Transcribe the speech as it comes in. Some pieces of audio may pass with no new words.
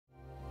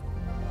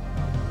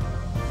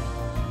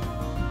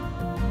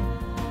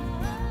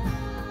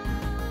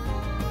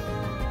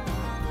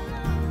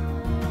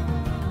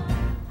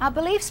Our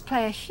beliefs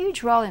play a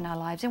huge role in our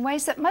lives in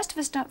ways that most of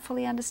us don't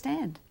fully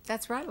understand.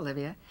 That's right,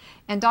 Olivia.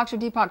 And Dr.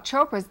 Deepak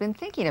Chopra has been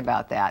thinking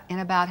about that and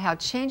about how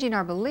changing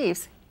our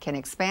beliefs can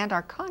expand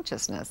our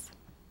consciousness.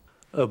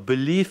 A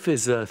belief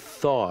is a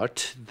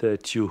thought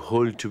that you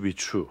hold to be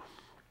true.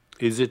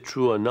 Is it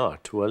true or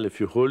not? Well, if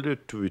you hold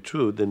it to be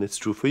true, then it's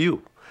true for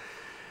you.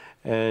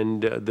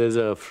 And there's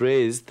a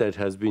phrase that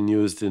has been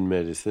used in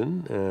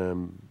medicine,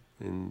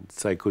 in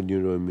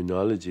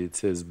psychoneuroimmunology. It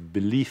says,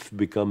 belief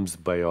becomes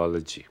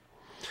biology.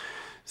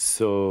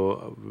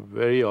 So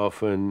very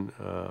often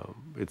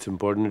it's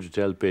important to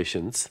tell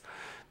patients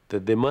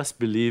that they must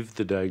believe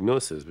the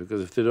diagnosis,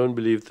 because if they don't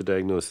believe the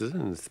diagnosis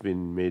and it's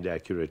been made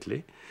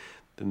accurately,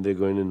 then they're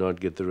going to not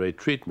get the right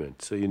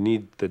treatment. So you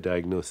need the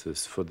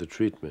diagnosis for the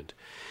treatment.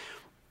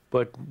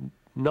 But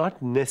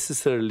not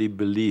necessarily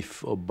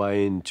belief or buy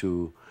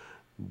into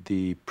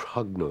the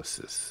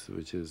prognosis,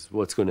 which is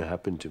what's going to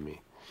happen to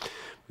me.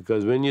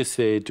 Because when you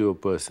say to a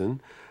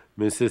person,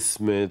 Mrs.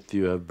 Smith,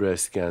 you have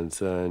breast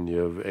cancer and you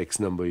have X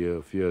number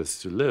of years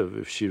to live,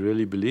 if she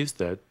really believes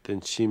that, then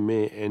she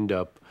may end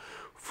up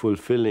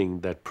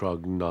fulfilling that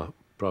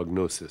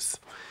prognosis.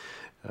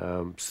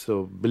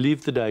 So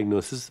believe the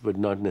diagnosis, but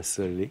not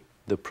necessarily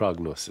the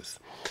prognosis.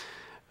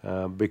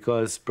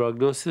 Because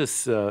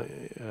prognosis of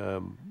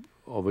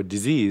a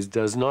disease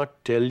does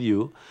not tell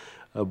you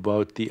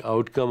about the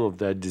outcome of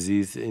that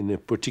disease in a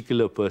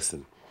particular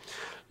person.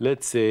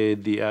 Let's say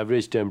the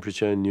average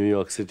temperature in New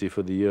York City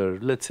for the year,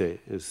 let's say,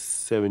 is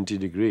 70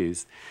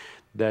 degrees.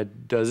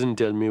 That doesn't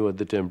tell me what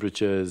the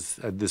temperature is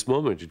at this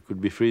moment. It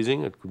could be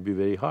freezing, it could be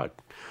very hot.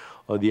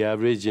 Or the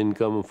average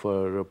income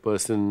for a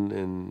person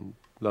in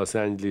Los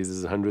Angeles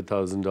is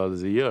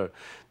 $100,000 a year.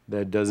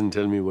 That doesn't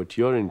tell me what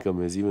your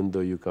income is, even though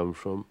you come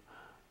from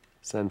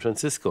San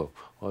Francisco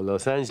or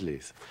Los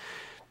Angeles.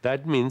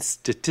 That means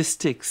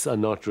statistics are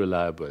not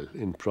reliable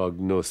in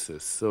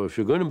prognosis. So if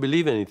you're going to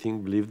believe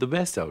anything, believe the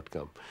best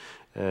outcome.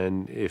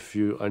 And if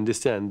you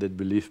understand that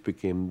belief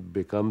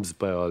becomes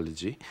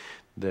biology,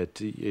 that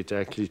it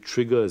actually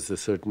triggers a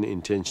certain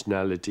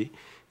intentionality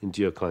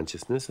into your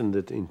consciousness, and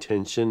that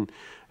intention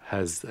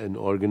has an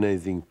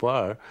organizing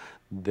power,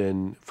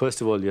 then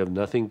first of all, you have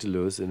nothing to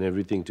lose and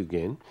everything to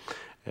gain.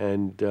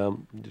 And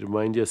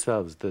remind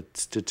yourselves that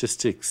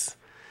statistics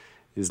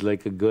is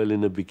like a girl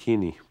in a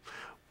bikini.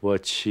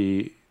 What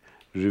she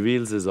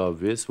reveals is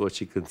obvious, what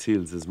she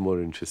conceals is more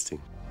interesting.